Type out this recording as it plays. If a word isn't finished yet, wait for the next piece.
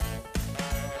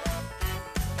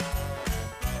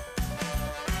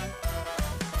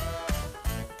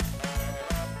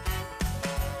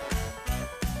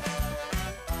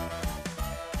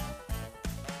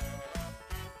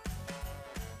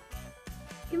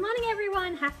morning,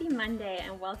 everyone. Happy Monday,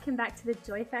 and welcome back to the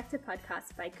Joy Factor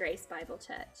podcast by Grace Bible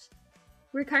Church.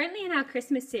 We're currently in our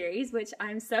Christmas series, which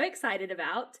I'm so excited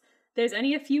about. There's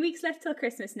only a few weeks left till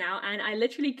Christmas now, and I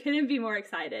literally couldn't be more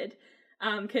excited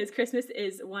because Christmas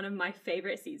is one of my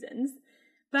favorite seasons.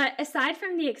 But aside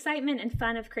from the excitement and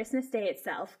fun of Christmas Day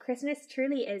itself, Christmas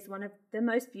truly is one of the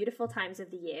most beautiful times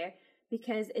of the year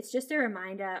because it's just a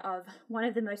reminder of one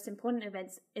of the most important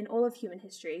events in all of human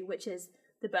history, which is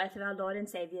the birth of our Lord and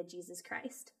Savior, Jesus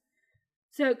Christ.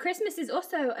 So Christmas is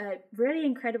also a really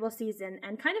incredible season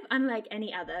and kind of unlike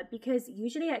any other because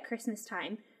usually at Christmas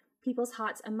time, people's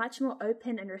hearts are much more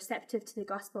open and receptive to the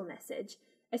gospel message,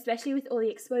 especially with all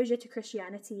the exposure to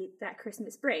Christianity that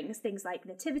Christmas brings, things like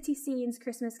nativity scenes,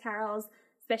 Christmas carols,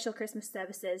 special Christmas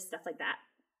services, stuff like that.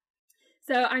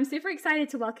 So I'm super excited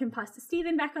to welcome Pastor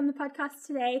Stephen back on the podcast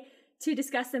today to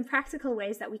discuss some practical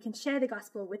ways that we can share the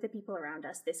gospel with the people around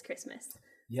us this Christmas.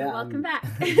 Yeah, so welcome back.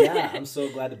 Yeah, I'm so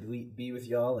glad to be with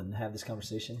y'all and have this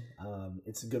conversation.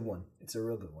 It's a good one. It's a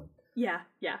real good one. Yeah.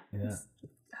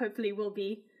 Hopefully will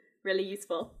be really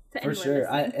useful to anyone For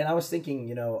sure. listening. I was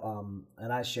thinking,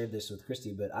 and I shared this with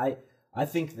Christie, but I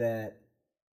think that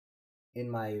in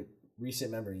my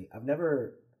recent memory,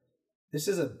 this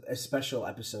is a special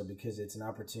episode because it's an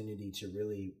opportunity to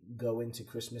really go into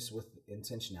Christmas with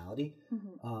intentionality.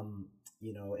 Mm-hmm.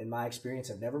 In my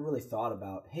experience, I've never really thought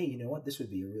about, hey, you know what, this would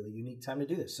be a really unique time to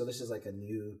do this. So this is like a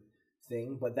new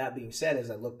thing. But that being said,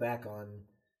 as I look back on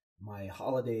my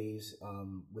holidays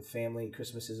with family,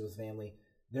 Christmases with family,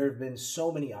 there have been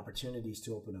so many opportunities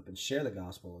to open up and share the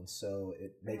gospel. And so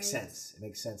it makes sense. It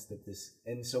makes sense that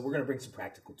and so we're going to bring some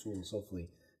practical tools, hopefully,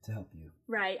 to help you.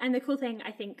 Right. And the cool thing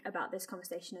I think about this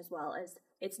conversation as well is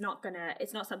it's not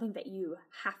something that you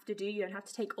have to do. You don't have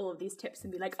to take all of these tips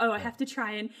and be like, I have to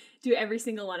try and do every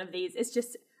single one of these. It's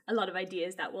just a lot of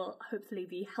ideas that will hopefully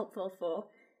be helpful for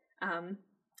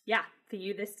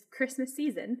you this Christmas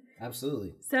season.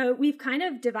 Absolutely. So we've kind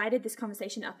of divided this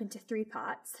conversation up into 3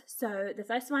 parts. So the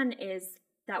first one is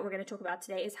that we're going to talk about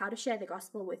today is how to share the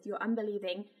gospel with your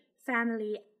unbelieving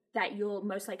family that you'll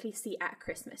most likely see at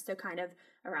Christmas. So kind of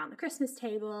around the Christmas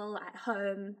table, at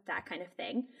home, that kind of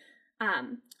thing.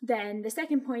 Then the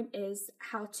second point is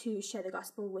how to share the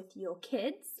gospel with your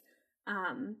kids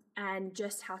and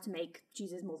just how to make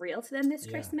Jesus more real to them this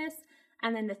Christmas.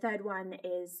 And then the third one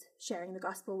is sharing the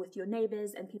gospel with your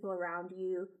neighbors and people around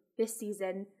you this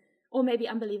season, or maybe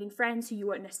unbelieving friends who you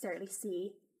won't necessarily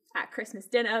see at Christmas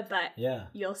dinner, but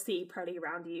you'll see probably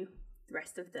around you the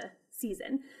rest of the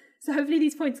season. So hopefully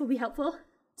these points will be helpful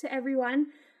to everyone.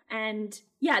 And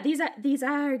these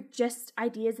are just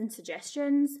ideas and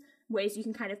suggestions, ways you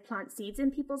can kind of plant seeds in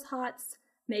people's hearts,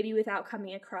 maybe without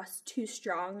coming across too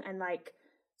strong and like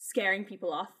scaring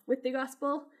people off with the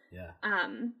gospel. Yeah.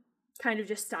 Kind of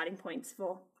just starting points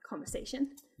for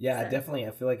conversation. Yeah, so. Definitely.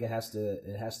 I feel like it has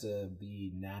to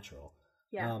be natural.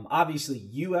 Yeah. Obviously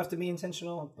you have to be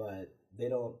intentional, but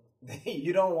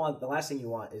the last thing you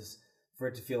want is for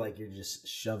it to feel like you're just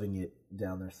shoving it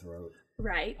down their throat.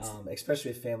 Right.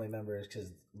 Especially with family members,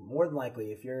 because more than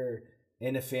likely, if you're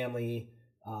in a family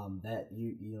that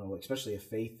especially a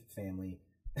faith family,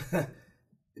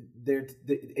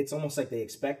 it's almost like they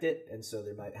expect it, and so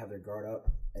they might have their guard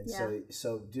up. And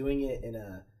so doing it in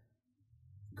a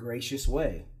gracious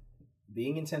way,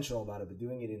 being intentional about it, but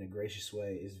doing it in a gracious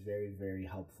way is very, very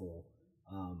helpful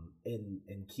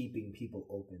in keeping people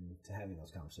open to having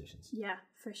those conversations. Yeah,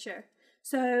 for sure.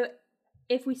 So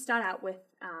if we start out with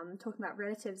talking about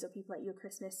relatives or people at your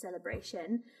Christmas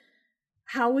celebration,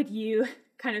 how would you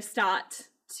kind of start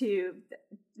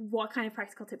what kind of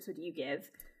practical tips would you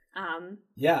give?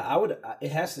 I would.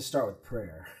 It has to start with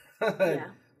prayer.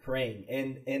 Praying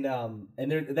and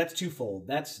that's twofold.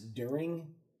 That's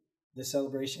during the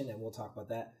celebration, and we'll talk about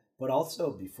that, but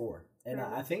also before. And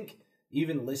I think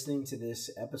even listening to this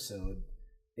episode,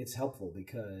 it's helpful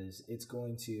because it's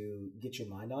going to get your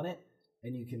mind on it,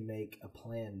 and you can make a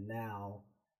plan now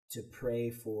to pray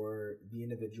for the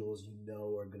individuals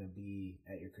are going to be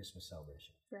at your Christmas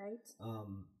celebration. Right.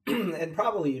 And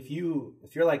probably if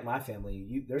you're like my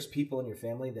family, there's people in your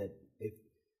family that if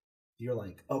you're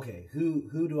like, okay,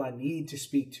 who do I need to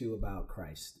speak to about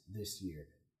Christ this year?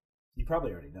 You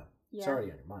probably already know. Yeah. It's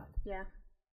already on your mind. Yeah.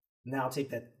 Now take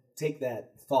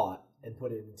that thought and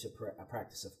put it into a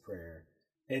practice of prayer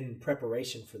in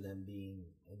preparation for them being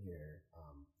in your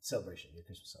celebration, your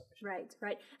Christmas celebration.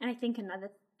 Right. And I think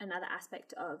another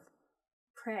aspect of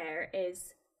prayer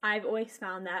is I've always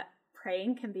found that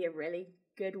praying can be a really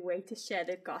good way to share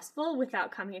the gospel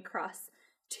without coming across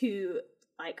too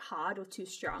hard or too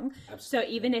strong. Absolutely.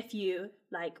 So even if you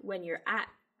when you're at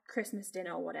Christmas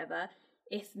dinner or whatever,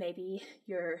 if maybe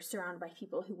you're surrounded by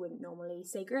people who wouldn't normally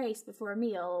say grace before a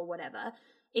meal or whatever,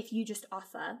 if you just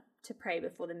offer to pray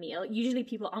before the meal, usually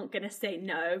people aren't going to say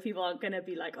no. People aren't going to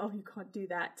be like, oh, you can't do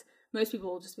that. Most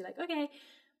people will just be like, okay.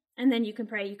 And then you can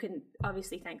pray. You can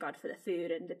obviously thank God for the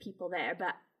food and the people there.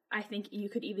 But I think you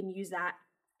could even use that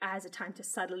as a time to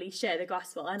subtly share the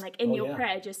gospel. And like in your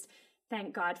prayer, just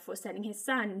thank God for sending his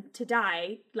son to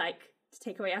die, like to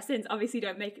take away our sins. Obviously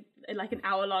don't make it like an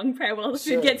hour-long prayer while the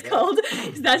food gets cold.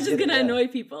 That's just going to annoy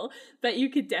people. But you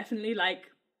could definitely like,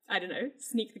 I don't know,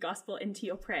 sneak the gospel into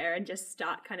your prayer and just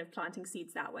start kind of planting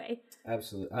seeds that way.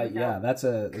 Absolutely. That's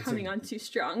coming on too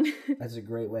strong. That's a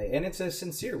great way. And it's a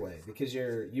sincere way, because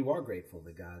you are grateful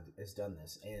that God has done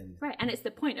this. And right. And it's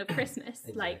the point of Christmas.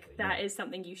 Exactly, like that is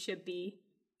something you should be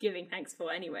giving thanks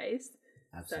for anyways.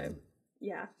 Absolutely.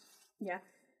 So yeah.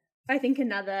 I think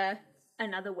another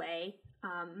way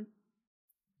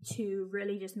to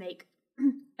really just make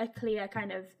a clear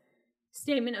kind of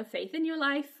statement of faith in your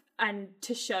life and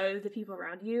to show the people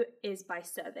around you is by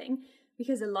serving.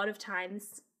 Because a lot of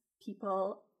times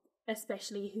people,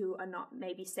 especially who are not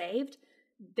maybe saved,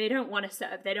 they don't want to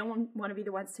serve. They don't want to be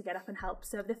the ones to get up and help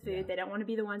serve the food. They don't want to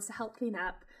be the ones to help clean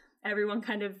up. Everyone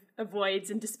kind of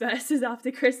avoids and disperses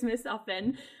after Christmas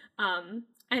often. And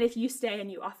if you stay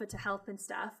and you offer to help and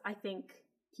stuff, I think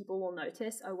people will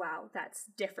notice, oh, wow, that's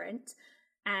different.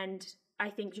 And I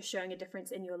think just showing a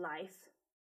difference in your life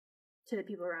to the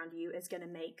people around you is going to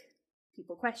make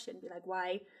people question, be like,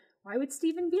 why would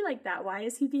Stephen be like that? Why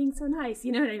is he being so nice?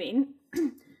 You know what I mean?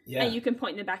 Yeah. And you can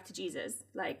point them back to Jesus.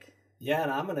 Like, yeah,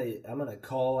 and I'm gonna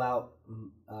call out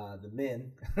the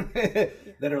men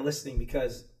that are listening,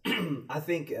 because I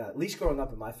think at least growing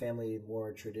up in my family,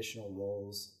 more traditional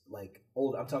roles, like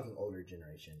I'm talking older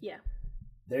generation. Yeah.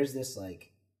 There's this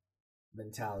like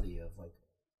mentality of like,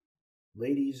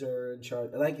 ladies are in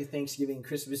charge, like your Thanksgiving,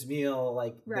 Christmas meal,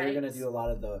 like they're gonna do a lot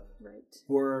of the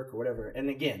work or whatever. And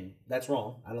again, that's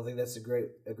wrong. I don't think that's a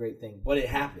great thing, but it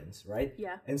happens, right?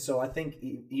 Yeah. And so I think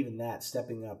even that,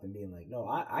 stepping up and being like, no,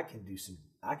 I can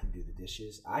do the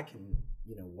dishes. I can,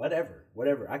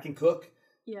 whatever. I can cook.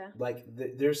 Yeah. Like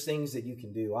there's things that you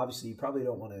can do. Obviously, you probably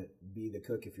don't want to be the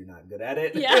cook if you're not good at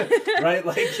it. Yeah. Right?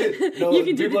 Like you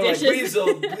can do the dishes.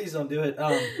 Like, please don't do it.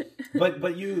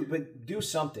 But do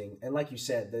something. And like you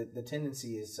said, the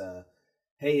tendency is,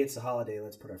 hey, it's a holiday,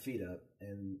 let's put our feet up.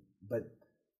 But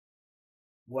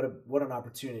what an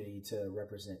opportunity to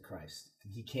represent Christ.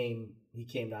 He came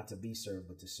not to be served,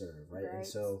 but to serve, right? And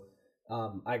so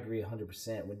I agree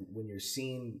 100%. When you're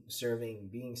seen serving,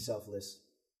 being selfless,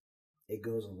 it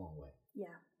goes a long way. Yeah.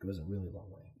 It goes a really long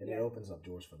way. And it opens up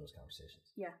doors for those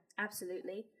conversations. Yeah,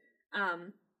 absolutely.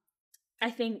 I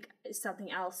think something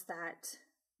else that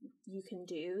you can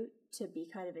do to be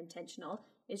kind of intentional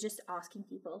is just asking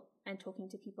people and talking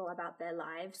to people about their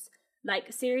lives.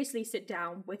 Like, seriously sit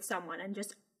down with someone and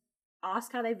just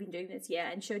ask how they've been doing this year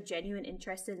and show genuine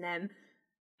interest in them.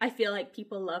 I feel like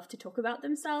people love to talk about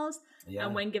themselves. Yeah.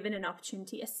 And when given an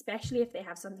opportunity, especially if they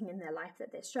have something in their life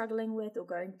that they're struggling with or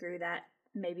going through that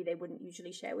maybe they wouldn't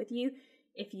usually share with you,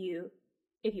 if you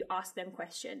ask them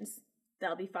questions,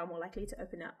 they'll be far more likely to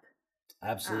open up.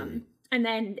 Absolutely. And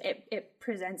then it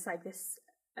presents like this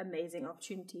amazing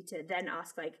opportunity to then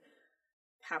ask, like,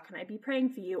 how can I be praying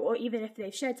for you? Or even if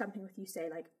they've shared something with you, say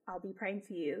like, I'll be praying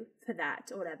for you for that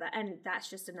or whatever. And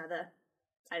that's just another,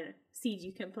 I don't know, seed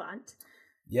you can plant.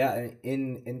 Yeah,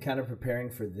 in kind of preparing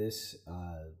for this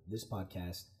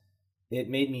podcast, it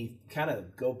made me kind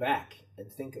of go back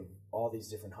and think of all these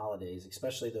different holidays,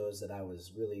 especially those that I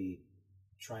was really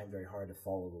trying very hard to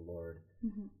follow the Lord,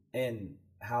 and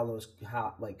how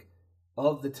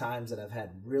of the times that I've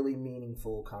had really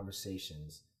meaningful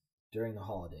conversations during the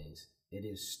holidays, it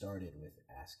is started with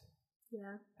asking.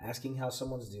 Yeah. Asking how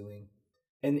someone's doing.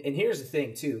 And here's the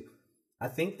thing too. I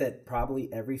think that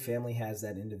probably every family has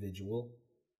that individual.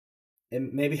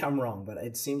 And maybe I'm wrong, but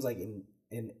it seems like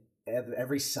in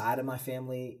every side of my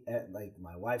family, like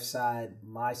my wife's side,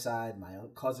 my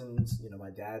cousins, my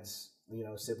dad's,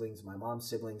 siblings, my mom's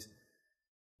siblings,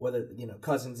 whether,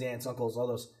 cousins, aunts, uncles, all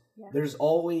those, there's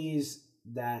always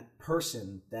that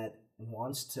person that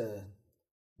wants to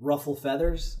ruffle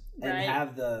feathers and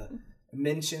have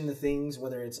mention the things,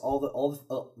 whether it's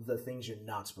all the things you're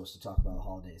not supposed to talk about the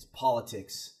holidays,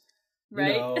 politics,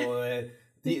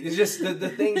 it's just the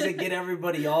things that get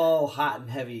everybody all hot and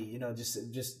heavy,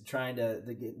 just trying to,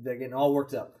 they're getting all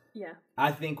worked up. Yeah.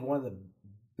 I think one of the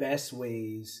best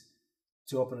ways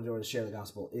to open the door to share the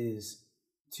gospel is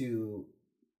to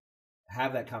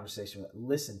have that conversation,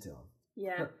 listen to them.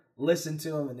 Yeah. Listen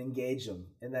to them and engage them.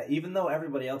 And that even though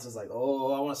everybody else is like,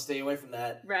 oh, I want to stay away from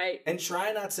that. Right. And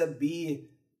try not to be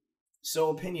so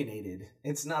opinionated.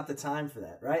 It's not the time for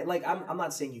that, right? Like, I'm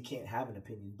not saying you can't have an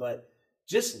opinion, but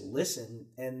just listen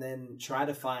and then try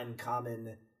to find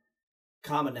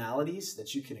commonalities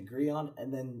that you can agree on,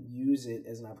 and then use it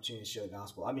as an opportunity to share the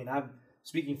gospel. I mean, I'm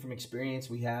speaking from experience.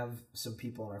 We have some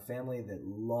people in our family that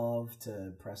love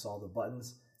to press all the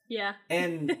buttons. Yeah.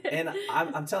 And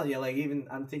I'm telling you, like, even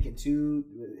I'm thinking too,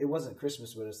 it wasn't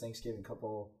Christmas, but it was Thanksgiving, a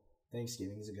couple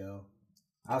Thanksgivings ago.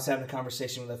 I was having a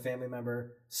conversation with a family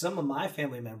member. Some of my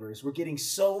family members were getting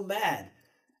so mad.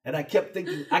 And I kept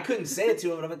thinking, I couldn't say it to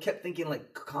them, but I kept thinking,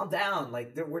 like, calm down.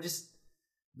 Like, we're just,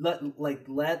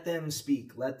 let them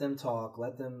speak, let them talk,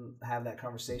 let them have that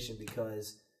conversation,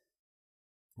 because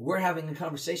we're having a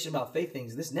conversation about faith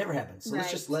things. This never happens. So let's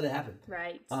just let it happen.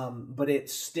 Right. But it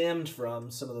stemmed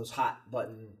from some of those hot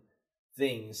button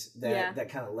things that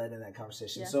kind of led in that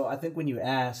conversation. Yeah. So I think when you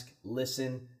ask,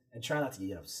 listen, and try not to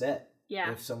get upset.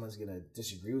 Yeah. If someone's going to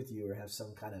disagree with you or have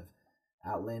some kind of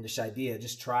outlandish idea,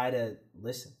 just try to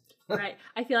listen. Right.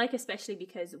 I feel like, especially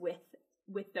because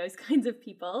with those kinds of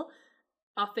people,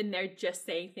 often they're just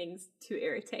saying things to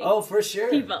irritate. Oh, for sure.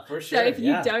 People. For sure. So if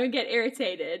you don't get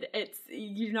irritated,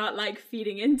 you're not like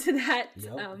feeding into that.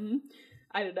 Yep.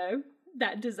 I don't know,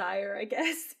 that desire, I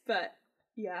guess. But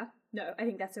yeah, no, I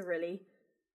think that's a really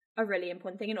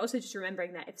important thing. And also just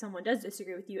remembering that if someone does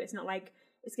disagree with you, it's not like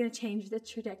it's going to change the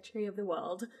trajectory of the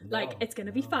world. No, like, it's going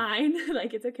to be fine.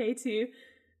 Like, it's okay to,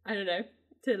 I don't know,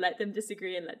 to let them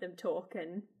disagree and let them talk.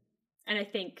 And I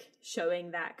think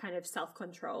showing that kind of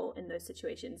self-control in those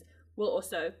situations will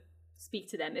also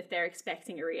speak to them if they're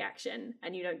expecting a reaction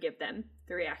and you don't give them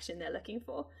the reaction they're looking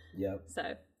for. Yep.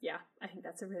 So, yeah, I think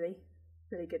that's a really,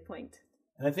 really good point.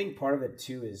 And I think part of it,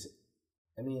 too, is,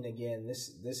 I mean, again, this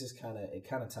is it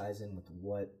kind of ties in with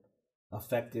what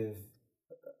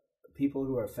people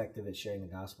who are effective at sharing the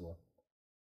gospel,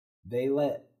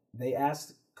 they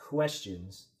ask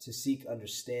questions to seek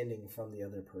understanding from the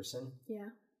other person. Yeah.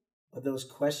 But those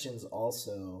questions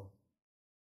also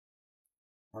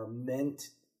are meant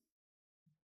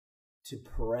to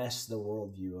press the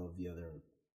worldview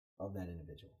of that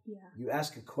individual. Yeah. You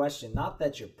ask a question, not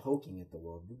that you're poking at the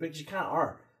worldview, but you kind of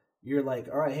are. You're like,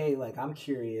 all right, hey, like, I'm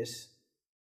curious.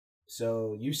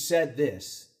 So you said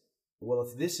this. Well,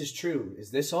 if this is true, is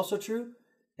this also true?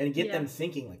 And get them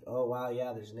thinking, like, oh, wow,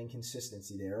 yeah, there's an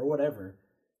inconsistency there or whatever.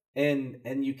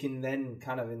 And you can then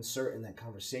kind of insert in that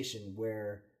conversation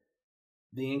where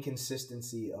the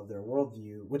inconsistency of their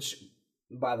worldview, which,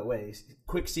 by the way,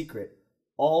 quick secret,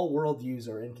 all worldviews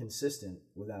are inconsistent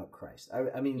without Christ.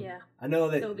 I mean, I know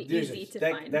that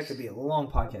that could be a long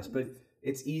podcast, but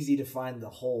it's easy to find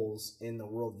the holes in the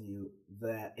worldview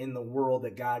in the world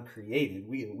that God created.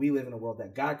 We live in a world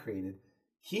that God created.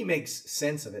 He makes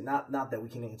sense of it. Not that we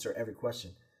can answer every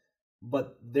question,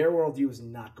 but their worldview is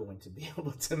not going to be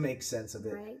able to make sense of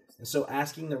it. Right. And so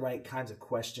asking the right kinds of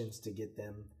questions to get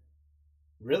them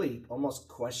really almost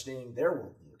questioning their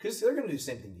worldview, because they're going to do the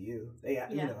same thing to you.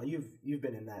 You know, you've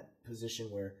been in that position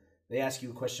where they ask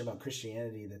you a question about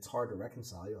Christianity that's hard to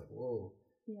reconcile. You're like, whoa.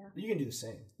 Yeah. But you can do the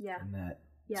same in that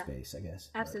space, I guess.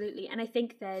 Absolutely. And I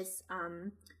think there's,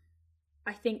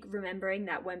 I think remembering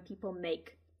that when people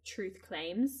make truth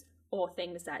claims or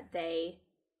things that they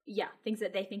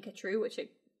think are true, which are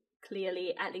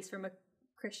clearly, at least from a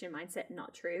Christian mindset,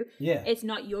 not true. Yeah. It's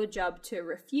not your job to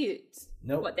refute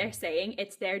what they're saying.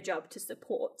 It's their job to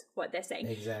support what they're saying.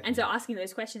 Exactly. And so asking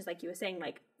those questions, like you were saying,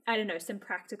 like, I don't know, some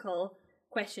practical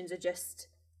questions are just,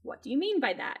 what do you mean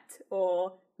by that?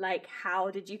 Or like, how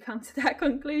did you come to that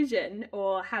conclusion?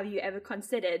 Or have you ever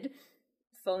considered,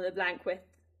 fill in the blank with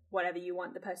whatever you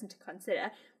want the person to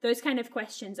consider? Those kind of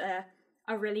questions are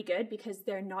really good, because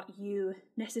they're not you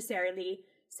necessarily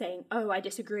saying, oh, I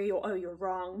disagree, or oh, you're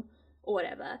wrong, or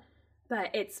whatever.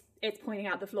 But it's pointing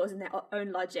out the flaws in their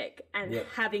own logic and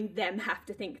having them have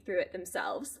to think through it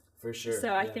themselves. For sure.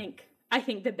 So I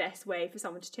think the best way for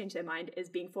someone to change their mind is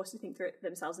being forced to think through it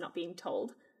themselves, not being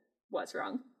told what's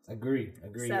wrong. Agree.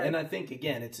 So, and I think,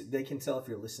 again, they can tell if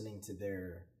you're listening to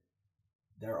their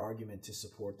argument to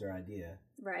support their idea.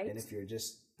 Right. And if you're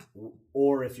just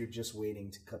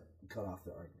waiting to cut off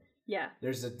their argument. Yeah.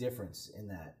 There's a difference in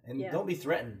that. And don't be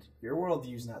threatened. Your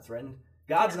worldview's not threatened.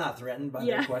 God's not threatened by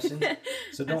their questions.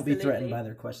 So don't be threatened by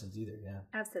their questions either. Yeah.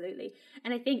 Absolutely.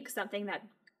 And I think something that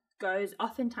goes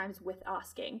oftentimes with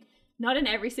asking, not in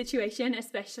every situation,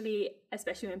 especially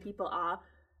when people are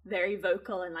very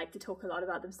vocal and like to talk a lot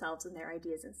about themselves and their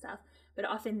ideas and stuff, but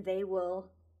often they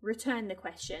will return the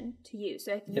question to you.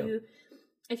 So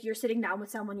if you're sitting down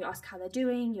with someone, you ask how they're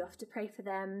doing, you have to pray for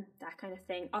them, that kind of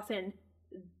thing. Often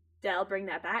they'll bring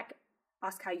that back,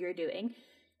 ask how you're doing.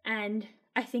 And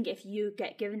I think if you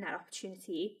get given that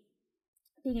opportunity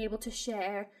being able to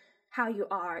share how you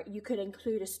are. You could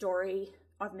include a story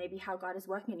of maybe how God is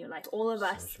working in your life. All of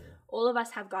us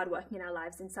have God working in our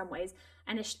lives in some ways,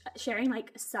 and sharing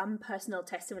like some personal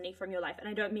testimony from your life. And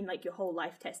I don't mean like your whole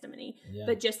life testimony,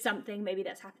 but just something maybe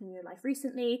that's happened in your life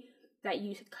recently that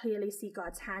you clearly see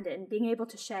God's hand in. Being able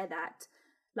to share that,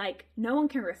 like, no one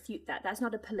can refute that. That's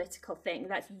not a political thing.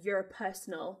 That's your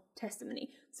personal testimony.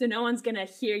 So no one's gonna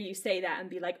hear you say that and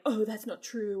be like, oh, that's not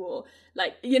true, or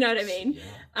like, you know what I mean?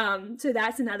 So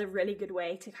that's another really good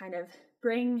way to kind of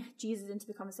bring Jesus into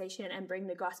the conversation and bring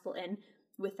the gospel in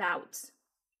without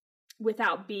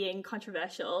being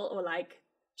controversial or like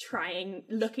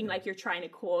looking like you're trying to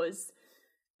cause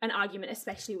an argument,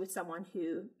 especially with someone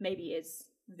who maybe is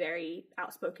very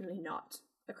outspokenly not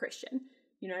a Christian.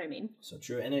 You know what I mean? So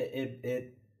true. And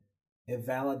it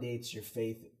validates your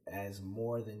faith as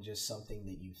more than just something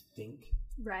that you think.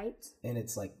 Right. And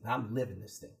it's like, I'm living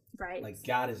this thing. Right. Like,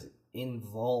 God is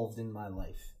involved in my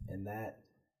life,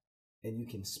 and you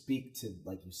can speak to,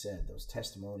 like you said, those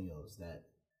testimonials that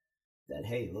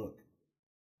hey, look,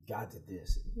 God did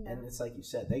this. Yeah. And it's like you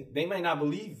said, they might not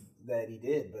believe that he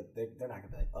did, but they're not gonna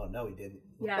be like, oh no, he didn't.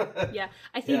 Yeah.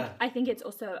 I think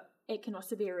it can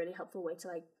also be a really helpful way to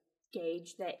like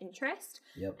gauge their interest.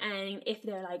 Yep. And if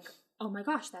they're like, oh my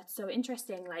gosh, that's so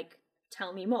interesting, like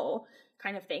tell me more,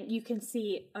 kind of thing, you can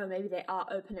see, oh, maybe they are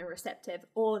open and receptive,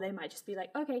 or they might just be like,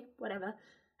 okay, whatever,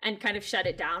 and kind of shut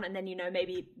it down. And then, you know,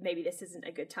 maybe this isn't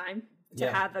a good time to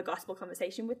have a gospel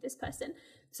conversation with this person.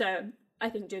 So I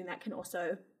think doing that can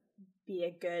also be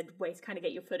a good way to kind of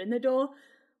get your foot in the door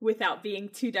without being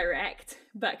too direct,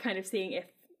 but kind of seeing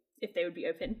if they would be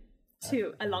open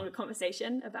to a longer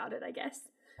conversation about it, I guess.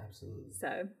 Absolutely.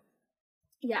 So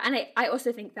yeah, and I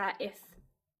also think that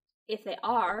if they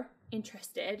are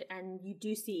interested and you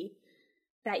do see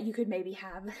that you could maybe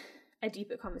have a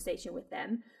deeper conversation with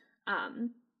them,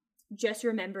 just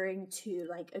remembering to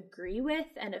like agree with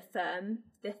and affirm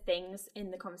the things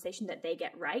in the conversation that they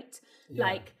get right. Yeah.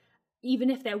 Like, even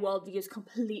if their worldview is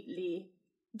completely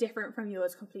different from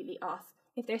yours, completely off,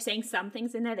 if they're saying some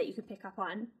things in there that you can pick up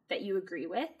on that you agree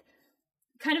with,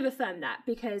 kind of affirm that,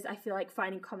 because I feel like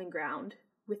finding common ground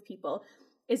with people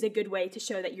is a good way to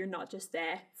show that you're not just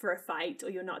there for a fight, or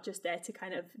you're not just there to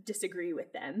kind of disagree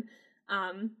with them.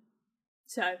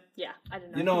 So yeah, I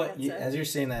don't know. You know what? As you're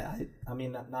saying that, I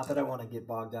mean, not that I want to get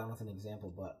bogged down with an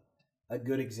example, but a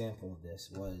good example of this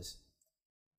was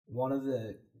one of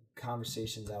the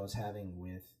conversations I was having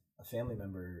with a family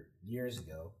member years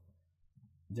ago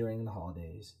during the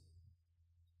holidays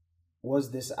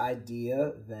was this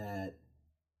idea that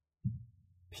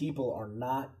people are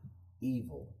not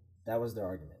evil. That was their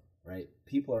argument, right?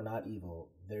 People are not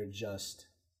evil.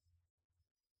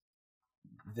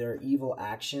 Their evil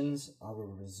actions are a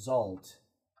result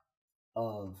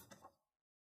of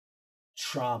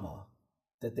trauma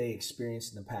that they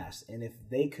experienced in the past. And if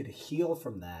they could heal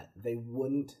from that, they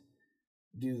wouldn't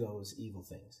do those evil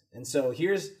things. And so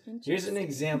here's an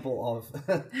example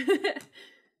of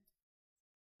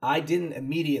I didn't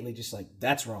immediately just like,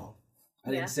 that's wrong.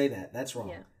 I didn't say that. That's wrong.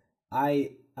 Yeah.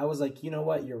 I was like, you know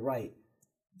what? You're right.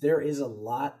 There is a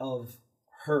lot of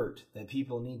hurt that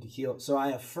people need to heal. So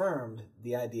I affirmed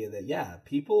the idea that, yeah,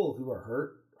 people who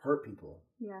are hurt people.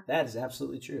 Yeah. That is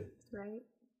absolutely true. Right.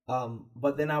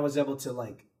 But then I was able to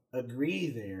like agree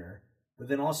there, but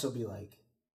then also be like,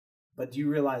 but do you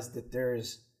realize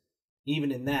that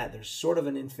even in that, there's sort of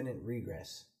an infinite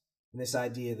regress in this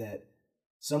idea that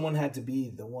someone had to be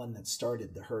the one that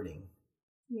started the hurting.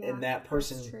 Yeah, and that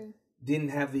person didn't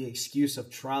have the excuse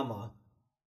of trauma.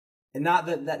 And not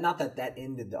that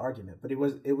ended the argument, but it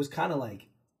was kind of like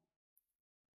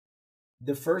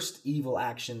the first evil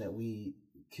action that we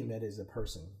commit as a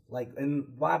person. Like in the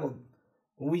Bible,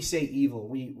 when we say evil,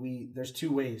 we there's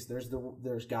two ways.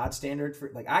 There's God's standard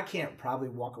for, like, I can't probably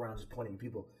walk around just pointing at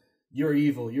people, you're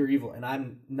evil, and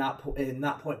I'm not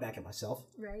point back at myself.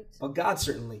 Right. But God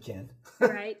certainly can.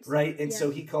 Right. Right. And so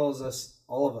He calls us,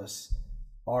 all of us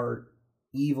are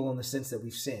evil in the sense that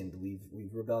we've sinned, we've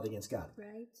rebelled against God.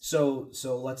 Right. So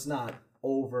let's not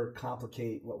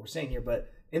overcomplicate what we're saying here. But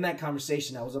in that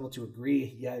conversation, I was able to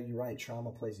agree. Yeah, you're right.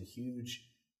 Trauma plays a huge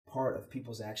part of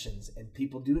people's actions, and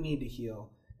people do need to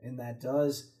heal. And that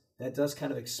does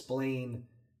kind of explain,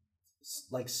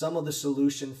 like, some of the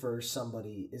solution for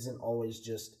somebody isn't always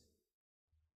just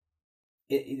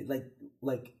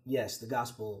like yes, the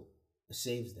gospel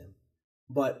saves them.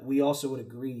 But we also would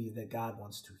agree that God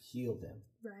wants to heal them,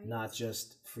 right, not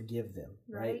just forgive them,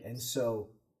 right? And so,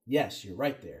 yes, you're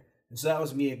right there. And so that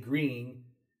was me agreeing.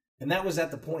 And that was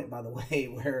at the point, by the way,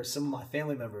 where some of my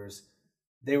family members,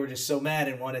 they were just so mad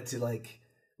and wanted to, like,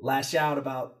 lash out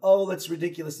about, oh, that's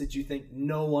ridiculous that you think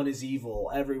no one is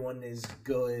evil, everyone is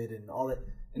good, and all that.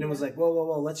 And it was like,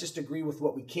 whoa, let's just agree with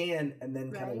what we can, and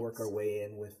then kind of work our way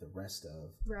in with the rest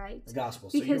of the gospel.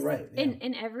 So you're right. Yeah.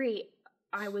 In every,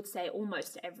 I would say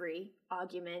almost every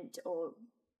argument or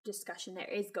discussion, there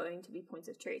is going to be points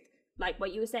of truth. Like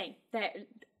what you were saying, that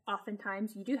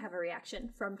oftentimes you do have a reaction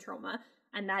from trauma,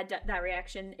 and that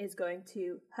reaction is going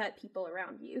to hurt people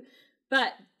around you.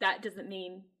 But that doesn't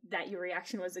mean that your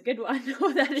reaction was a good one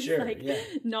or that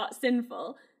it's not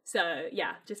sinful. So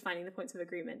yeah, just finding the points of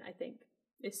agreement, I think,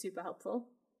 is super helpful.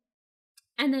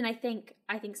 And then I think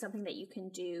something that you can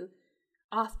do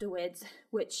afterwards,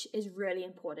 which is really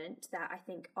important, that I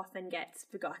think often gets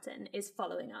forgotten, is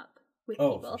following up with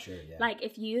people. For sure, yeah. Like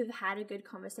if you've had a good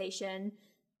conversation,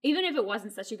 even if it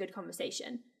wasn't such a good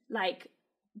conversation,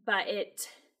 but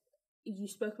you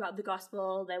spoke about the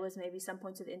gospel, there was maybe some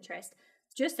points of interest,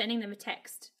 just sending them a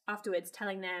text afterwards,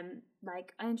 telling them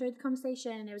like, I enjoyed the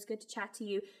conversation, it was good to chat to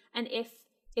you. And if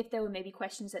there were maybe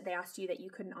questions that they asked you that you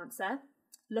couldn't answer,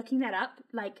 looking that up,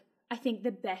 like I think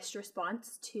the best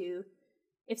response to,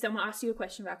 if someone asks you a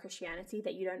question about Christianity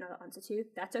that you don't know the answer to,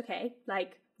 that's okay.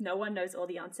 Like no one knows all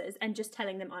the answers, and just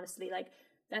telling them honestly, like,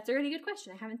 that's a really good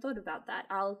question, I haven't thought about that,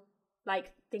 I'll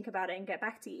like think about it and get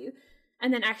back to you.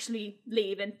 And then actually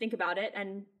leave and think about it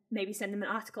and maybe send them an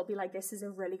article, be like, this is a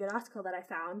really good article that I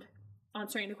found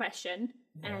answering the question,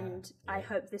 and I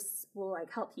hope this will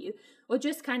like help you. Or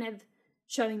just kind of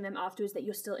showing them afterwards that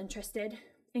you're still interested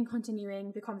in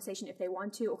continuing the conversation if they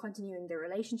want to, or continuing the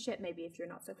relationship, maybe if you're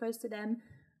not so close to them.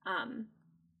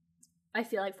 I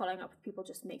feel like following up with people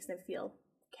just makes them feel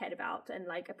cared about and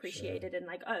like appreciated, and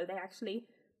like, oh, they actually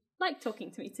like talking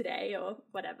to me today or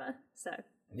whatever. So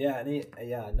yeah,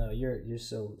 no, you're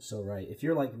so right. If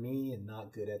you're like me and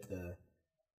not good at the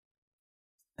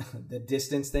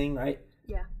distance thing, right?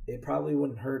 Yeah. It probably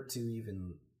wouldn't hurt to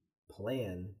even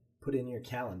put in your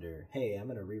calendar, hey, I'm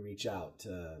gonna reach out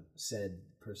to said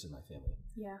person in my family.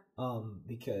 Yeah.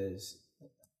 Because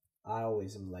I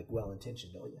always am like well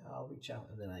intentioned. Oh yeah, I'll reach out,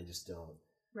 and then I just don't.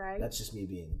 Right. That's just me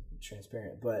being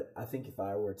transparent. But I think if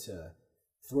I were to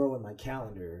throw in my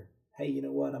calendar, hey, you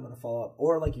know what, I'm going to follow up.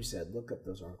 Or like you said, look up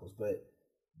those articles. But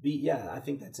I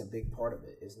think that's a big part of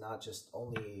it, is not just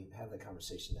only have the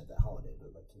conversation at that holiday,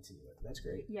 but like continue it. That's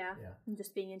great. Yeah. And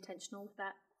just being intentional with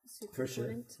that. Super for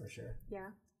important. For sure. Yeah.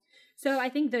 So I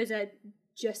think those are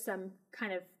just some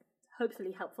kind of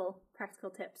hopefully helpful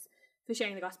practical tips for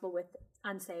sharing the gospel with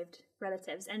unsaved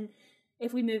relatives. And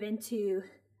if we move into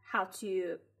how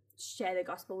to share the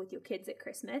gospel with your kids at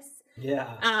Christmas.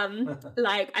 Yeah.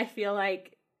 Like I feel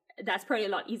like that's probably a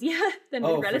lot easier than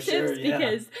with relatives, for sure, yeah.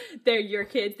 Because they're your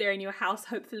kids, they're in your house,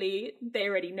 hopefully they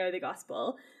already know the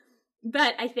gospel.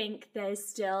 But I think there's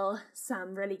still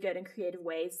some really good and creative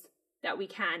ways that we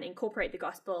can incorporate the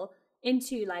gospel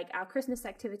into like our Christmas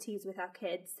activities with our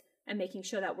kids, and making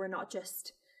sure that we're not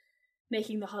just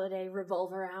making the holiday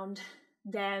revolve around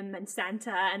them and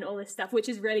Santa and all this stuff, which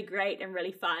is really great and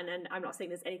really fun, and I'm not saying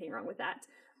there's anything wrong with that,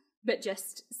 but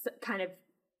just kind of,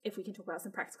 if we can talk about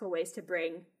some practical ways to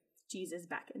bring Jesus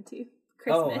back into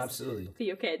Christmas absolutely. For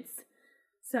your kids.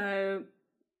 So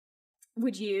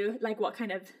would you, like, what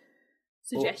kind of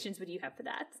suggestions would you have for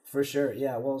that? For sure,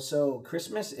 yeah. Well, so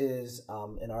Christmas is,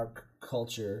 in our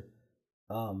culture,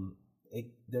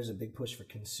 there's a big push for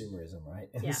consumerism, right?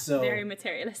 And so very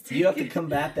materialistic. You have to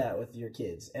combat that with your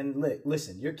kids. And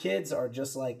listen, your kids are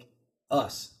just like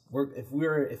us. If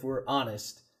we're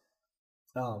honest,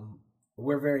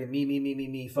 we're very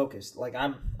me focused. Like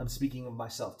I'm speaking of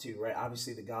myself too, right?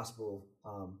 Obviously, the gospel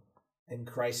and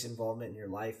Christ's involvement in your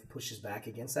life pushes back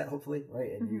against that, hopefully,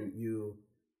 right? And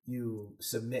you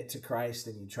submit to Christ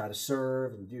and you try to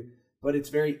serve and do. But it's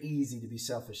very easy to be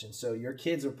selfish, and so your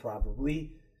kids are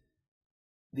probably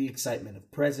the excitement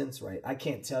of presents, right? I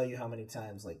can't tell you how many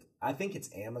times, like, I think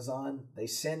it's Amazon, they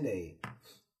send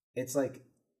it's like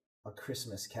a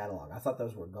Christmas catalog. I thought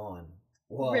those were gone.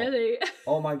 Whoa. Really?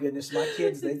 Oh my goodness, my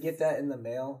kids, they get that in the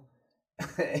mail,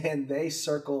 and they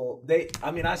circle,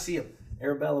 I see them.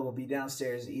 Arabella will be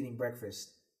downstairs eating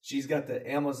breakfast. She's got the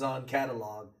Amazon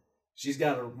catalog. She's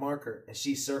got a marker, and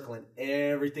she's circling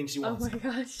everything she wants. Oh my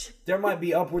gosh. There might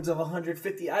be upwards of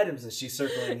 150 items that she's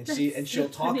circling, and she'll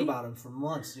talk about them for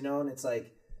months, and it's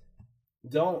like,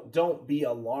 don't be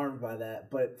alarmed by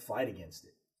that, but fight against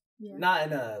it.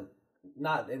 Yeah.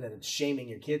 Not in a shaming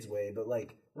your kids way, but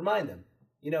like remind them,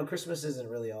 Christmas isn't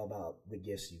really all about the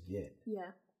gifts you get.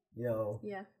 Yeah.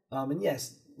 Yeah. And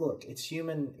yes, look, it's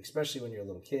human, especially when you're a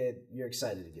little kid. You're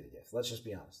excited to get a gift. Let's just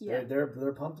be honest. Yeah.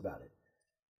 They're pumped about it.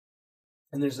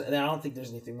 And I don't think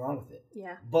there's anything wrong with it.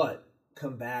 Yeah. But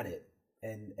combat it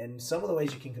And some of the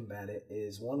ways you can combat it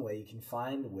is, one way you can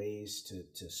find ways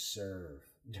to serve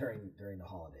during the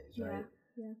holidays, right?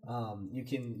 Yeah.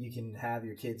 You can have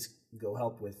your kids go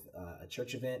help with a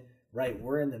church event, right?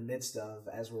 We're in the midst of,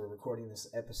 as we're recording this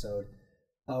episode,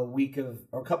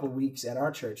 a couple of weeks at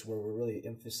our church where we're really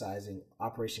emphasizing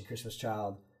Operation Christmas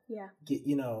Child. Yeah.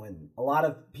 And a lot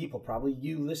of people, probably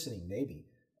you listening, maybe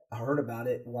heard about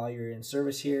it while you're in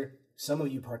service here. Some of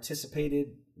you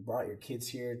participated, brought your kids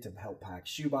here to help pack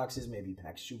shoeboxes, maybe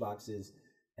pack shoeboxes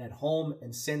at home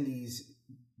and send these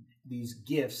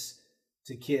gifts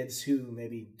to kids who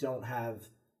maybe don't have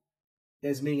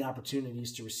as many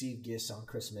opportunities to receive gifts on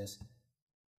Christmas.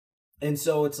 And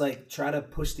so it's like, try to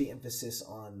push the emphasis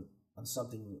on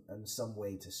something, on some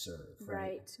way to serve.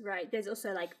 Right. There's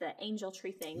also like the angel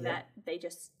tree thing that they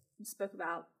just spoke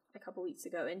about a couple weeks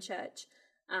ago in church.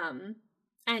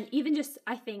 And even just,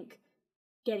 I think,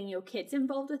 getting your kids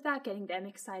involved with that, getting them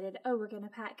excited. Oh, we're going to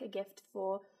pack a gift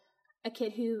for a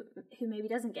kid who maybe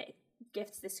doesn't get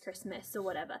gifts this Christmas or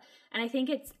whatever. And I think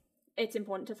it's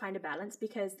important to find a balance,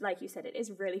 because, like you said, it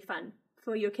is really fun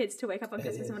for your kids to wake up on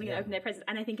Christmas morning and open their presents.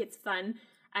 And I think it's fun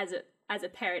as a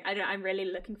parent. I'm really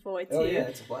looking forward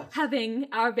to having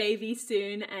our baby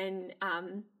soon, and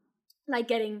like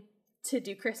getting to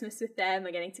do Christmas with them,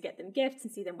 or getting to get them gifts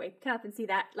and see them wake up and see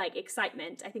that like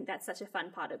excitement. I think that's such a fun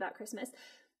part about Christmas.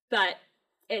 But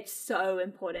it's so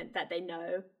important that they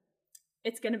know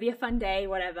it's going to be a fun day,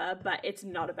 whatever, but it's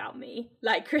not about me.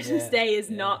 Like, Christmas Day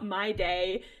is not my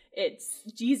day. It's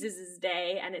Jesus's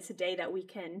day, and it's a day that we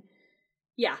can,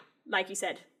 like you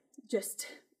said, just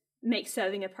make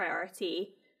serving a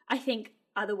priority. I think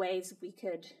other ways we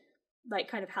could like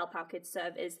kind of help our kids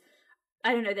serve is,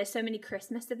 I don't know, there's so many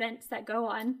Christmas events that go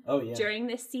on during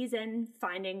this season,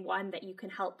 finding one that you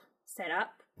can help set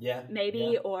up,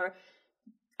 or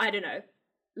I don't know,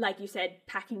 like you said,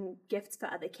 packing gifts for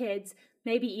other kids,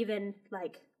 maybe even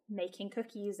like making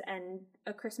cookies and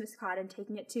a Christmas card and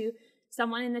taking it to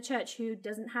someone in the church who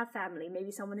doesn't have family,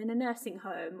 maybe someone in a nursing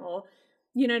home, or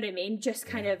you know what I mean? Just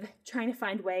kind of trying to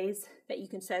find ways that you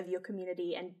can serve your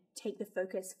community and take the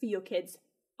focus for your kids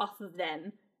off of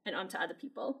them and onto other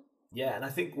people. Yeah, and I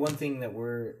think one thing that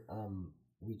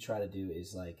we try to do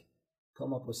is like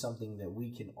come up with something that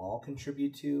we can all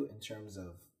contribute to in terms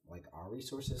of like our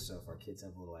resources. So if our kids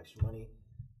have a little extra money,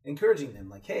 encouraging them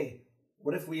like, hey,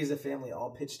 what if we as a family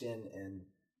all pitched in, and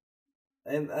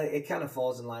it kind of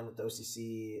falls in line with the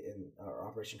OCC and our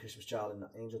Operation Christmas Child and the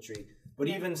Angel Tree, but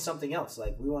even something else,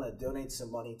 like we want to donate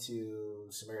some money to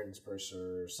Samaritan's Purse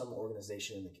or some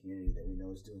organization in the community that we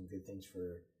know is doing good things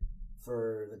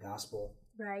for the gospel.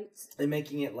 Right. And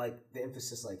making it like the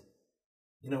emphasis, like,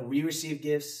 we receive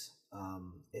gifts.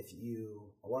 If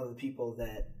you are one of the people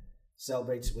that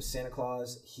celebrates with Santa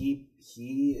Claus,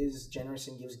 he is generous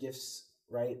and gives gifts,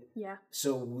 right? Yeah.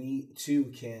 So we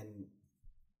too can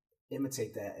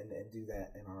imitate that and do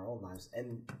that in our own lives,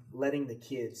 and letting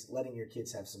your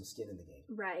kids have some skin in the game.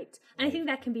 Right. And I think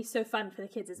that can be so fun for the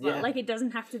kids as well. Yeah. Like, it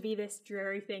doesn't have to be this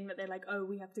dreary thing that they're like, oh,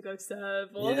 we have to go serve,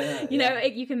 or, you know,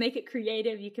 you can make it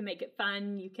creative, you can make it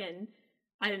fun, you can,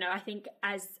 I don't know, I think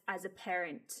as a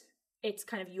parent, it's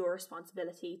kind of your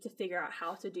responsibility to figure out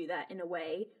how to do that in a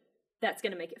way that's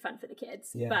going to make it fun for the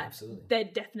kids. Yeah, but absolutely.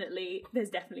 There's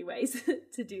definitely ways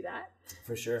to do that.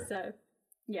 For sure. So,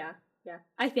 yeah. Yeah,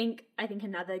 I think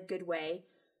another good way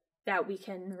that we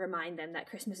can remind them that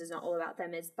Christmas is not all about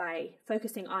them is by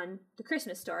focusing on the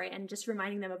Christmas story and just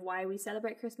reminding them of why we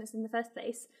celebrate Christmas in the first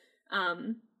place.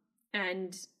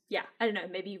 And yeah, I don't know,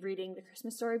 maybe reading the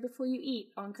Christmas story before you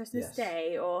eat on Christmas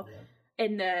Day, or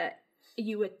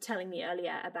you were telling me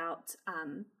earlier about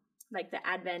like the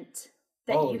Advent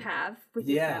that you have with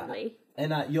your family.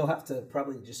 And you'll have to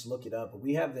probably just look it up. But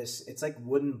we have this, it's like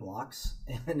wooden blocks,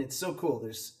 and it's so cool.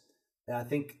 There's, I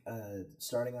think,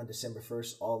 starting on December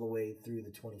 1st all the way through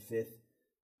the 25th,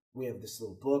 we have this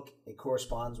little book. It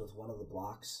corresponds with one of the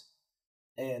blocks.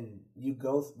 And we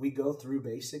go through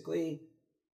basically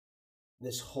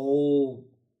this whole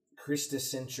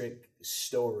Christocentric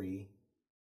story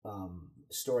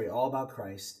all about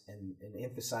Christ and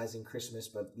emphasizing Christmas,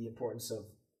 but the importance of,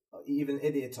 even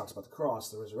it talks about the cross,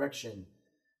 the resurrection,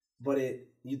 but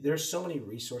there's so many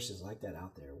resources like that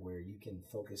out there where you can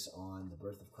focus on the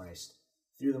birth of Christ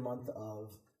through the month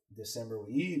of December.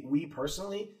 We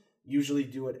personally usually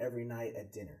do it every night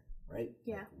at dinner, right?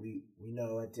 Yeah. Like we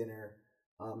know at dinner,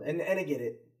 and I get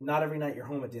it, not every night you're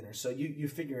home at dinner, so you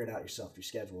figure it out yourself, your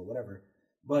schedule, whatever.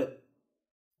 But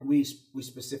we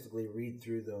specifically read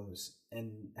through those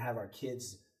and have our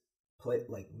kids play,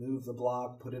 like move the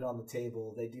block, put it on the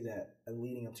table. They do that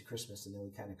leading up to Christmas, and then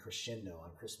we kind of crescendo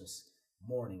on Christmas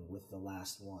morning with the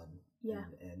last one. Yeah.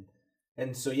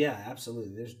 And so, yeah,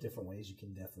 absolutely. There's different ways you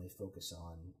can definitely focus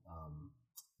on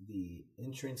the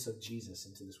entrance of Jesus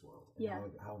into this world and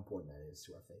how important that is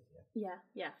to our faith.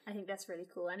 Yeah. I think that's really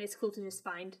cool. And it's cool to just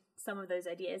find some of those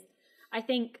ideas. I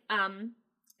think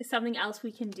something else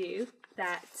we can do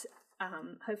that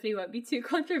hopefully won't be too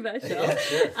controversial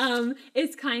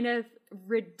is kind of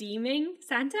redeeming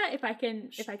Santa, if I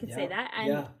can say that.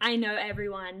 And I know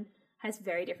everyone has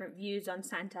very different views on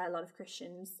Santa. A lot of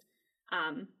Christians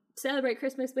celebrate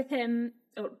Christmas with him.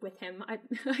 I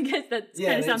guess that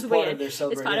kind of sounds weird. It's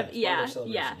part of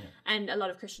and a lot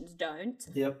of Christians don't.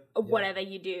 Whatever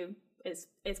you do is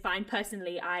fine.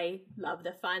 Personally, I love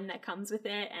the fun that comes with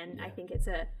it, and I think it's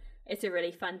a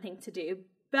really fun thing to do.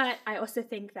 But I also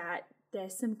think that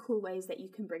there's some cool ways that you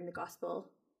can bring the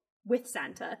gospel with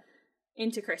Santa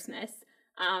into Christmas,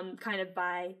 kind of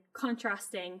by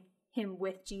contrasting him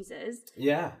with Jesus.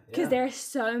 Because there are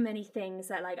so many things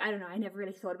that, like, I don't know, I never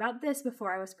really thought about this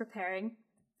before I was preparing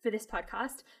for this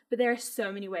podcast, but there are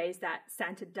so many ways that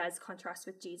Santa does contrast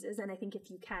with Jesus, and I think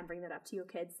if you can bring that up to your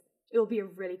kids, it will be a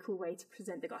really cool way to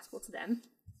present the gospel to them.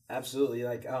 Absolutely.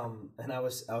 Like, and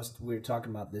we were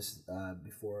talking about this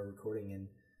before recording, and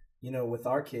with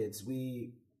our kids,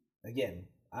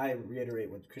 I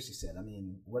reiterate what Christie said. I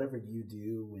mean, whatever you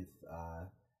do with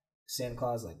Santa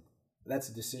Claus, like, that's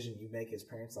a decision you make as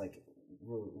parents. Like,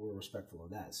 we're respectful of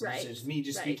that. So This is me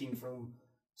just speaking from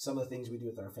some of the things we do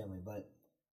with our family. But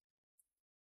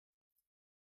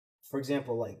for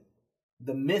example, like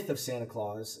the myth of Santa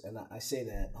Claus, and I say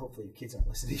that, hopefully your kids aren't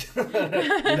listening,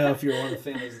 if you're one of the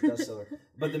families that does so.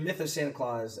 But the myth of Santa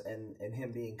Claus and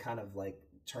him being kind of like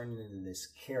turned into this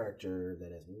character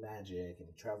that has magic and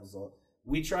travels all.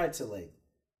 We try to like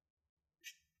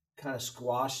kind of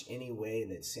squash any way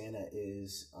that Santa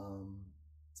is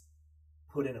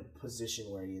put in a position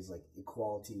where he is like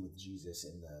equality with Jesus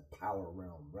in the power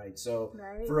realm, right? So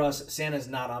for us, Santa's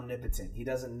not omnipotent. He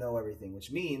doesn't know everything,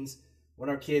 which means when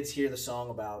our kids hear the song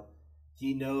about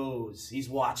he knows, he's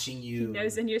watching you. He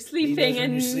knows when you're sleeping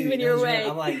and when you're awake.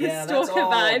 I'm like, that's all.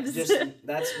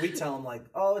 Vibes. We tell them like,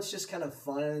 oh, it's just kind of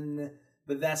fun,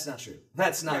 but that's not true.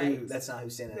 That's not who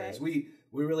Santa is. We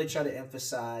really try to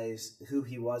emphasize who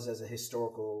he was as a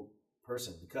historical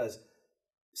person, because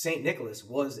Saint Nicholas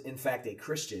was in fact a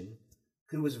Christian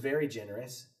who was very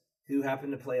generous, who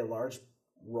happened to play a large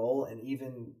role in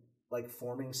even like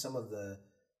forming some of the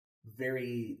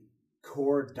very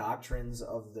core doctrines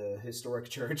of the historic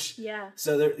church.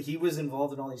 So he was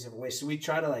involved in all these different ways. So we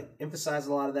try to like emphasize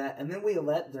a lot of that, and then we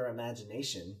let their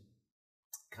imagination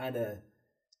kind of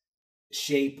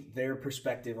shape their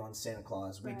perspective on Santa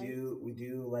Claus. We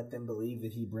do let them believe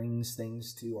that he brings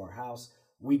things to our house.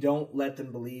 We don't let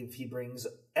them believe he brings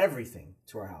everything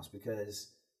to our house,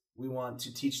 because we want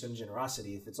to teach them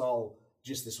generosity. If it's all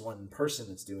just this one person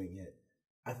that's doing it,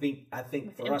 I think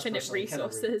with for us personally,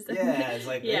 resources. It's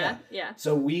like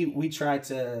So we try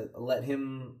to let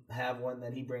him have one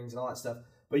that he brings and all that stuff.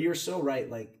 But you're so right.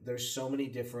 Like, there's so many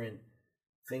different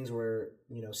things where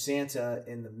Santa,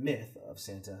 in the myth of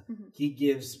Santa, he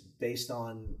gives based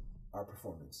on our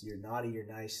performance. You're naughty, you're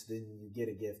nice, then you get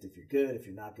a gift. If you're good, if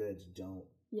you're not good, you don't.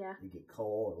 You get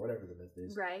coal or whatever the myth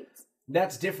is.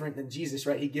 That's different than Jesus,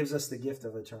 right? He gives us the gift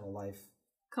of eternal life.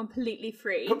 Completely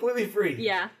free.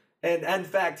 And in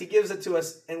fact, he gives it to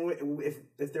us, and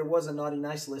if there was a naughty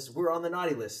nice list, we're on the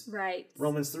naughty list.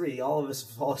 Romans 3, all of us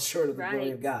fall short of the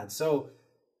glory of God. So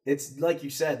it's like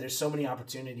you said, there's so many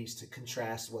opportunities to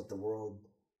contrast what the world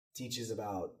teaches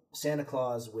about Santa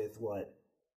Claus with what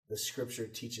the scripture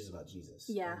teaches about Jesus.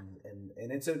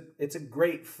 And it's a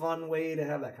great, fun way to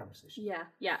have that conversation.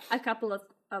 A couple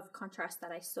of contrasts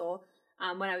that I saw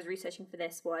when I was researching for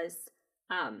this was...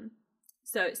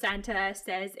 So Santa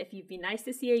says, if you've been nice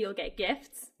this year, you'll get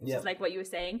gifts, which is like what you were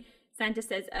saying. Santa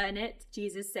says, earn it.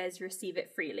 Jesus says, receive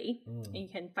it freely. And you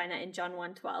can find that in John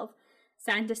 1:12.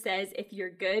 Santa says, if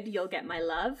you're good, you'll get my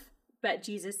love. But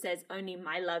Jesus says, only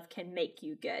my love can make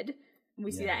you good. And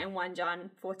we see that in 1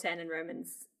 John 4:10 and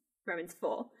Romans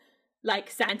 4.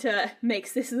 Like, Santa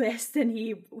makes this list, and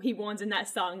he warns in that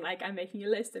song, like, I'm making a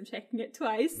list, I'm checking it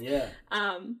twice.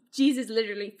 Jesus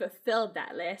literally fulfilled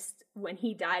that list when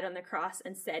he died on the cross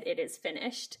and said, it is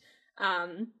finished.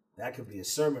 That could be a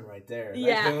sermon right there.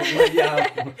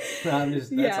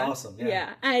 That's awesome.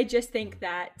 I just think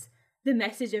that the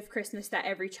message of Christmas that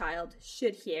every child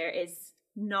should hear is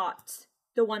not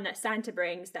the one that Santa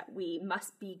brings, that we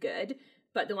must be good,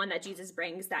 but the one that Jesus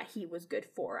brings, that he was good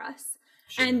for us.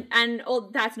 And all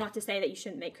that's not to say that you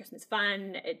shouldn't make Christmas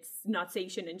fun. It's not to say you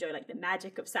shouldn't enjoy like the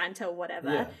magic of Santa or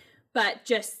whatever, but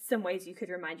just some ways you could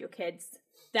remind your kids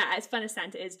that as fun as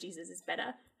Santa is, Jesus is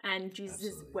better. and Jesus'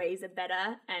 Absolutely. ways are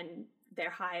better and they're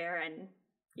higher, and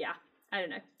yeah, I don't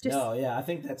know. Just I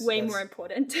think that's more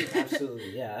important.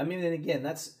 Absolutely, yeah. I mean, and again,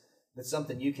 that's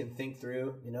something you can think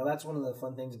through. That's one of the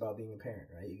fun things about being a parent,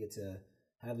 right? You get to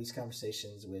have these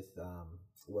conversations with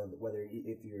whether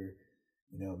if you're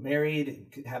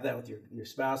married, have that with your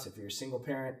spouse. If you're a single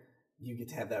parent, you get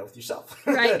to have that with yourself,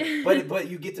 right? but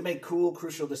you get to make cool,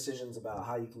 crucial decisions about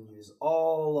how you can use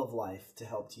all of life to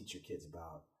help teach your kids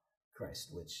about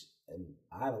Christ. And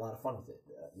I have a lot of fun with it.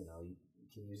 You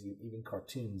can use even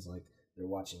cartoons, like they're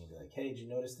watching and be like, "Hey, did you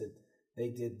notice that they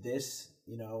did this?"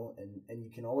 And you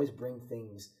can always bring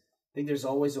things. I think there's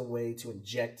always a way to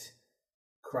inject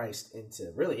Christ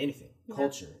into really anything. Yeah.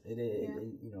 Culture.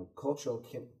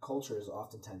 Culture is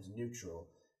oftentimes neutral.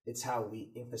 It's how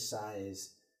we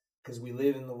emphasize, because we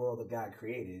live in the world that God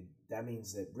created. That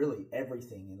means that really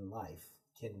everything in life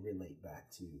can relate back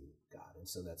to God, and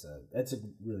so that's a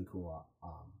really cool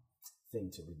thing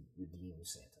to redeem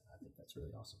Santa. I think that's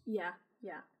really awesome. Yeah.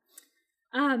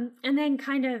 And then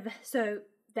kind of, so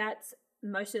that's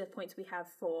most of the points we have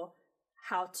for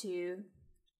how to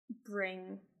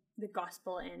bring the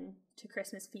gospel in to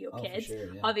Christmas for your kids. For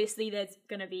sure, yeah. Obviously, there's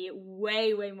going to be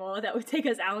way more that would take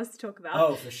us hours to talk about.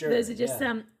 Oh, for sure. Those are just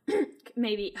some,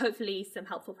 hopefully some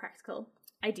helpful practical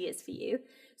ideas for you.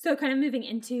 So kind of moving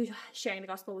into sharing the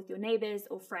gospel with your neighbors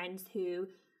or friends who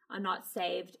are not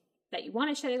saved that you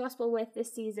want to share the gospel with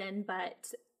this season,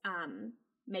 but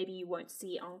maybe you won't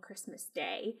see on Christmas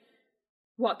Day.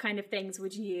 What kind of things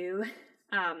would you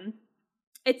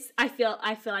I feel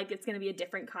like it's going to be a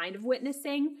different kind of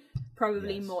witnessing,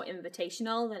 probably more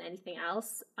invitational than anything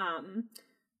else.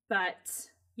 But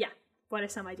yeah, what are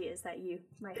some ideas that you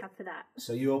might have for that?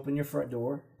 So you open your front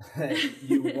door,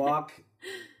 you walk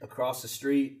across the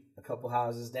street, a couple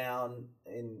houses down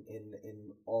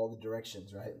in all the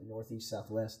directions, right? Northeast,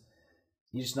 southwest.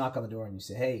 You just knock on the door and you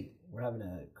say, "Hey, we're having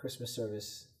a Christmas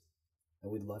service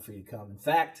and we'd love for you to come. In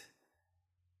fact,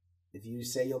 if you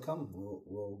say you'll come,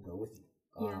 we'll go with you."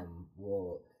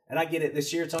 And I get it.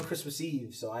 This year it's on Christmas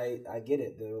Eve, so I get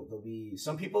it. There'll be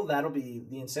some people that'll be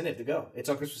the incentive to go. It's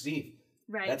on Christmas Eve.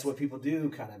 Right. That's what people do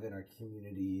kind of in our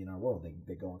community, in our world.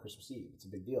 They go on Christmas Eve. It's a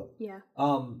big deal. Yeah.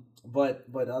 But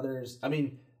others, I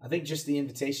mean, I think just the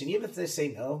invitation, even if they say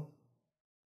no,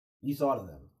 you thought of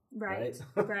them. Right.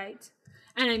 Right.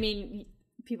 And I mean,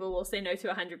 people will say no to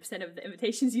 100% of the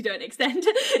invitations you don't extend.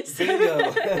 So,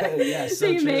 bingo. Yeah, so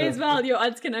you true. may as well, your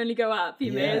odds can only go up.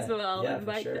 You may as well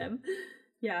invite sure. them.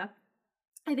 Yeah.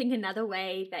 I think another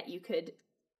way that you could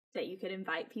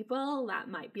invite people that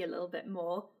might be a little bit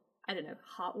more, I don't know,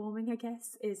 heartwarming, I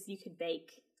guess, is you could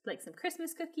bake like some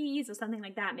Christmas cookies or something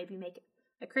like that. Maybe make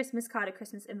a Christmas card, a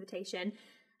Christmas invitation,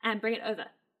 and bring it over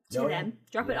to them.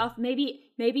 Drop it off.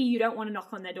 Maybe you don't want to knock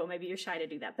on their door. Maybe you're shy to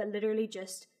do that. But literally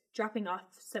just dropping off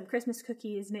some Christmas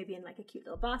cookies, maybe in like a cute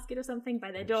little basket or something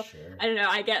by their door. Sure. I don't know.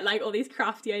 I get like all these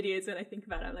crafty ideas when I think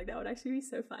about it. I'm like, that would actually be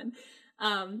so fun.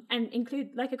 And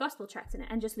include like a gospel tract in it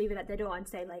and just leave it at their door and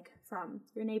say like from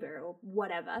your neighbor or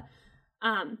whatever.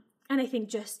 And I think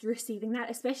just receiving that,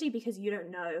 especially because you don't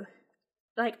know,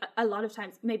 like a lot of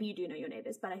times, maybe you do know your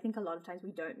neighbors, but I think a lot of times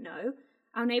we don't know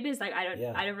our neighbors. Like I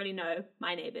don't really know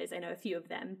my neighbors. I know a few of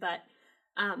them, but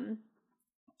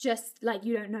just like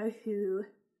you don't know who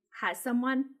has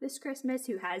someone this Christmas,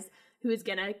 who is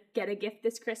gonna get a gift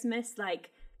this Christmas. Like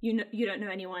you don't know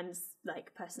anyone's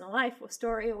like personal life or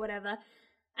story or whatever.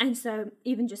 And so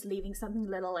even just leaving something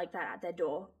little like that at their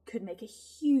door could make a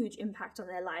huge impact on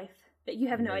their life that you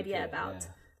have no idea about. Yeah.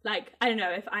 Like, I don't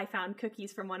know, if I found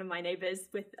cookies from one of my neighbors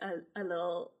with a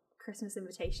little Christmas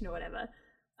invitation or whatever,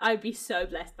 I would be so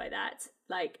blessed by that.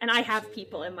 Like, and I have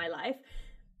people in my life,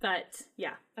 but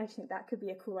yeah, I think that could be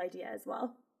a cool idea as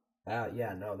well.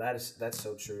 No, that's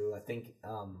so true. I think,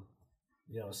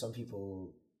 some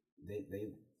people, they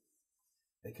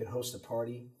could host a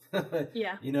party,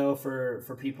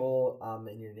 for people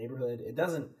in your neighborhood. It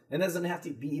doesn't have to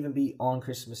be on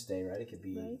Christmas Day, right? It could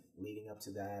be leading up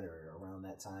to that or around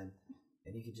that time,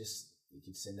 and you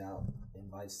could send out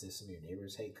invites to some of your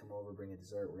neighbors. Hey, come over, bring a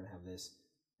dessert. We're gonna have this,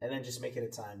 and then just make it a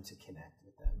time to connect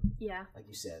with them. Yeah, like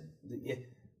you said,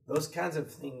 those kinds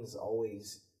of things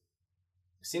always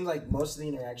seem like most of the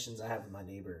interactions I have with my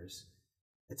neighbors.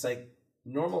 It's like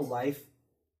normal life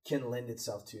can lend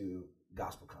itself to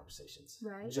gospel conversations,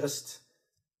 right?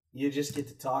 You just get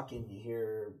to talk and you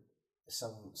hear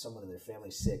someone in their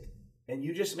family sick, and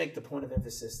you just make the point of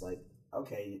emphasis, like,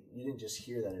 okay, you didn't just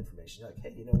hear that information. You're like,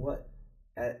 hey, you know what?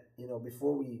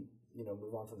 Before we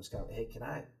move on from this conversation, hey, can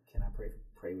I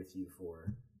pray with you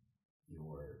for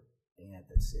your aunt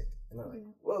that's sick. And they're like,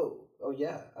 whoa, oh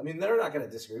yeah. I mean, they're not going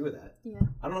to disagree with that. Yeah.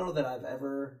 I don't know that I've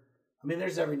ever, I mean,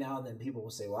 there's every now and then people will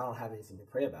say, well, I don't have anything to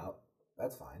pray about.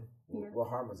 That's fine. What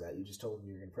harm was that? You just told them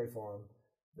you were going to pray for them.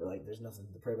 They're like, there's nothing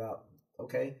to pray about.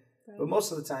 Okay. Right. But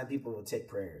most of the time people will take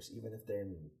prayers, even if they're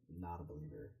not a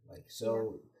believer. Like,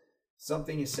 so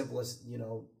something as simple as, you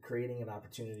know, creating an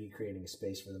opportunity, creating a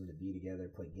space for them to be together,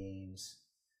 play games.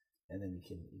 And then you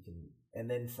can, and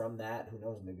then from that, who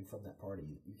knows, maybe from that party,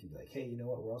 you can be like, hey, you know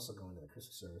what? We're also going to the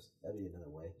Christmas service. That'd be another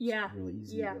way. Yeah. It's really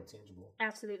easy, real tangible.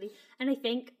 Absolutely. And I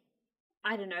think,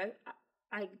 I don't know,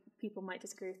 people might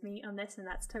disagree with me on this, and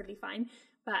that's totally fine.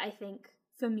 But I think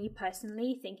for me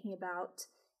personally, thinking about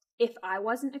if I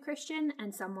wasn't a Christian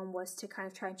and someone was to kind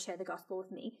of try and share the gospel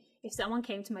with me, if someone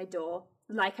came to my door,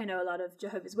 like I know a lot of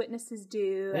Jehovah's Witnesses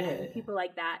do, and people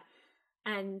like that,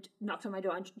 and knocked on my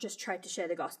door and just tried to share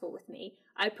the gospel with me,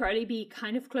 I'd probably be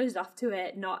kind of closed off to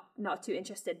it, not too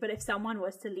interested. But if someone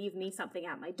was to leave me something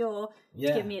at my door,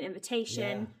 to give me an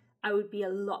invitation, I would be a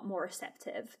lot more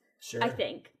receptive, I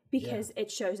think, because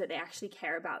it shows that they actually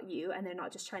care about you and they're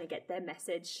not just trying to get their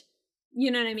message. You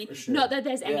know what I mean? Sure. Not that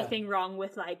there's anything wrong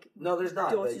with like there's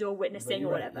not door-to-door witnessing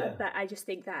or whatever, but I just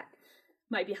think that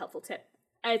might be a helpful tip.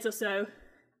 It's also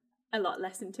a lot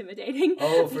less intimidating.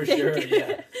 Oh, for sure,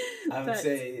 yeah. I would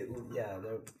say,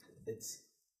 it's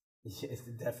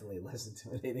definitely less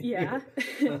intimidating. Yeah.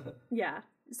 Yeah.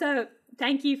 So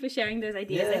thank you for sharing those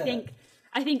ideas. Yeah.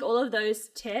 I think all of those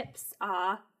tips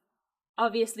are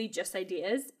obviously just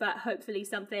ideas, but hopefully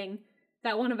something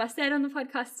that one of us said on the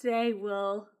podcast today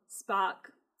will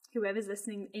spark whoever's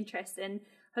listening interest in,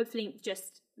 hopefully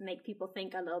just make people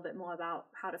think a little bit more about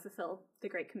how to fulfill the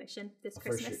Great Commission this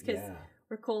Christmas, because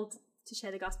we're called to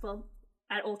share the gospel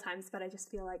at all times, but I just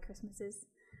feel like Christmas is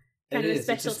kind of a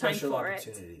special time for it.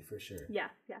 For sure. Yeah.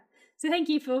 So thank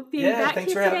you for being back here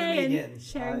today and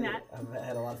sharing that. I've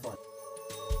had a lot of fun.